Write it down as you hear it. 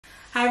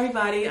Hi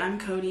everybody, I'm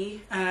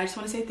Cody. I just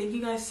want to say thank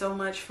you guys so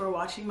much for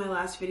watching my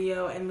last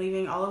video and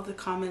leaving all of the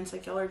comments.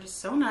 Like, y'all are just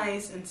so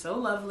nice and so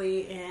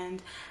lovely,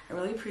 and I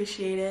really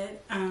appreciate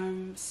it.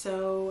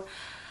 So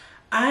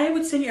I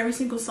would sing every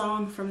single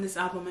song from this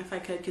album if I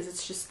could, because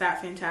it's just that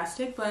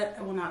fantastic, but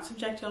I will not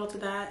subject y'all to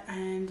that,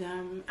 and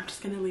I'm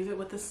just gonna leave it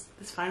with this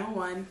final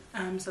one.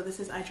 So this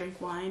is I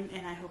Drink Wine,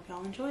 and I hope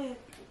y'all enjoy it.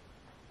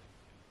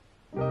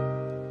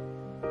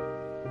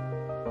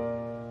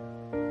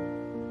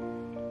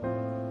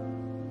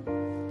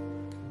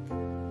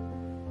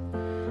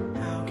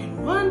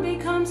 One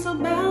becomes so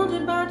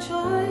bounded by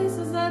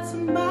choices that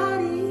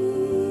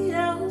somebody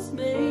else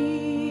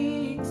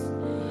makes.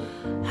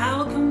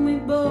 How can we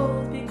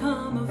both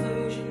become a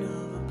version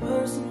of a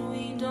person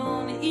we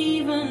don't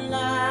even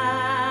like?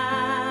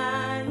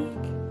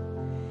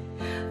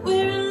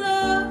 We're in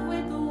love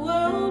with the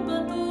world,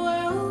 but the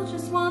world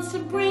just wants to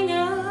bring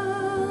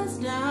us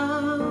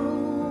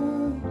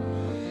down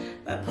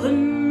by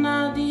putting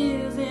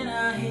ideas in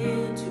our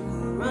head to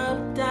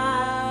corrupt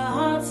our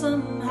hearts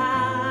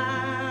somehow.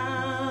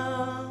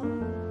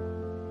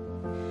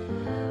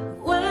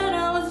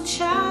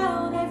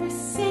 Child, every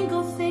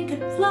single thing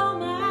could blow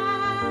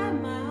my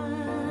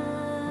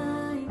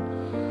mind,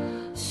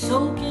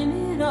 soaking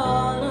it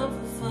all of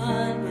the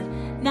fun, but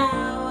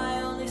now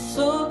I only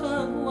soak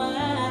up wine.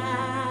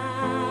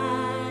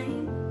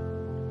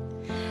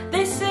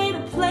 They say to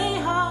play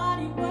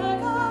hard, you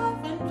work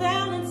hard, and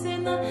balance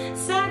in the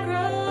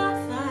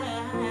sacrifice,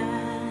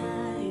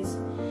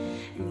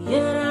 and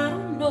yet I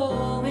don't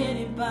know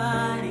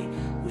anybody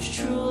who's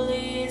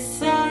truly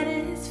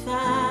satisfied.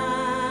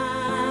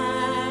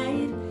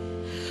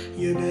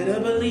 You better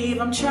believe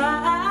I'm trying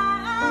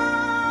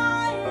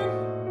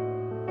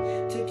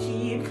to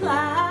keep climbing,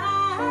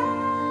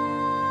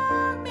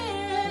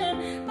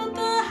 but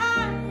the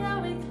higher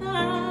we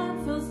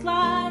climb feels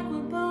like we're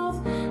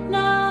both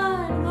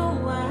none the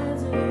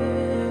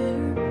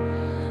wiser.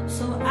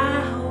 So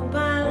I hope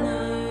I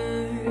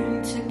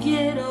learn to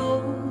get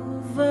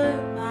over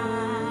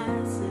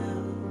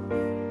myself.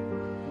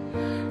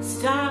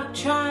 Stop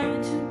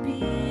trying to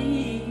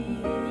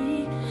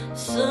be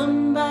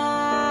somebody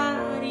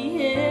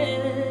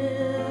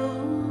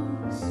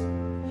else,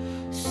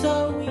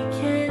 so we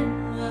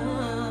can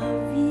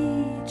love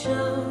each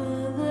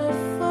other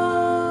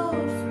for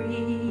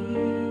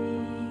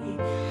free.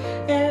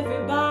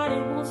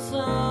 Everybody wants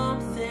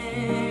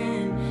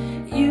something,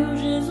 you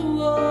just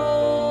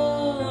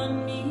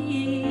want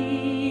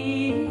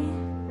me.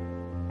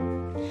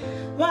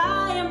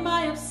 Why am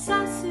I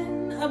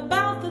obsessing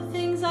about the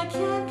things I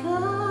can't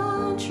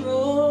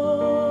control?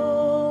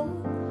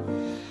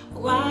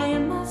 Why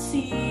am I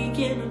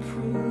seeking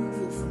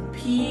approval from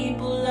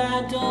people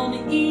I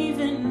don't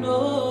even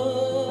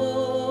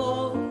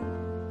know?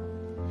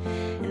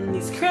 In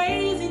these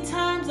crazy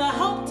times I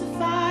hope to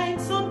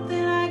find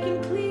something I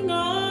can cling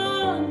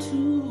on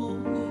to,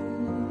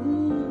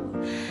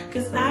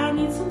 'cause I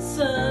need some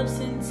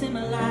substance in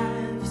my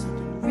life,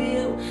 something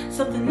real,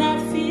 something that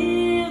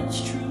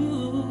feels true.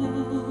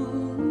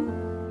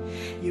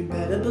 You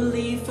better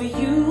believe for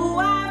you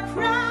I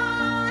cry.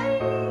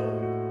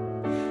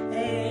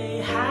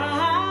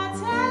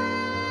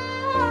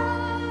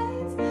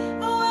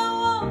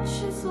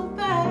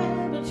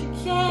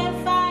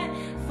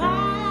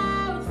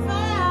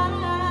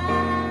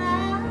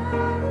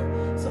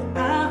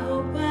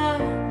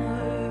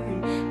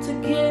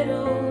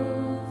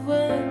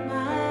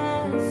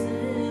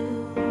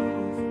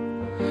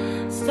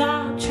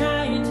 Stop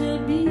trying to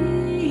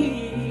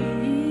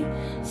be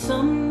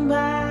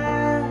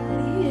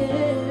somebody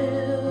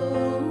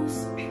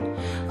else.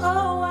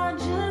 Oh, I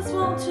just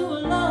want to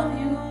love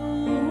you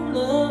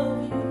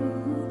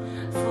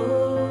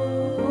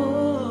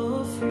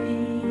for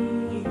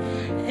free.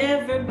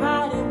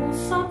 Everybody wants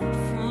something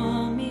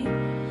from me,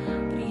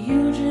 but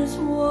you just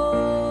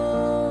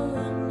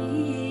want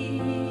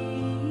me.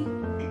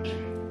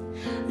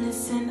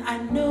 Listen, I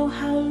know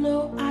how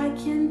low I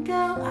can go.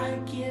 I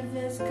give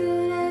as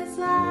good as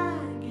I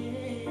get.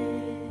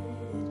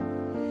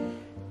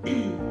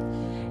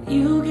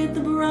 You get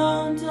the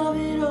brunt of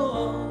it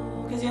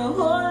all, 'cause you're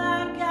all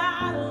I've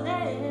got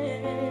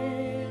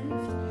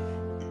left.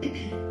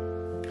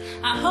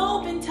 I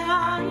hope in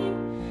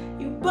time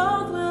you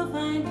both will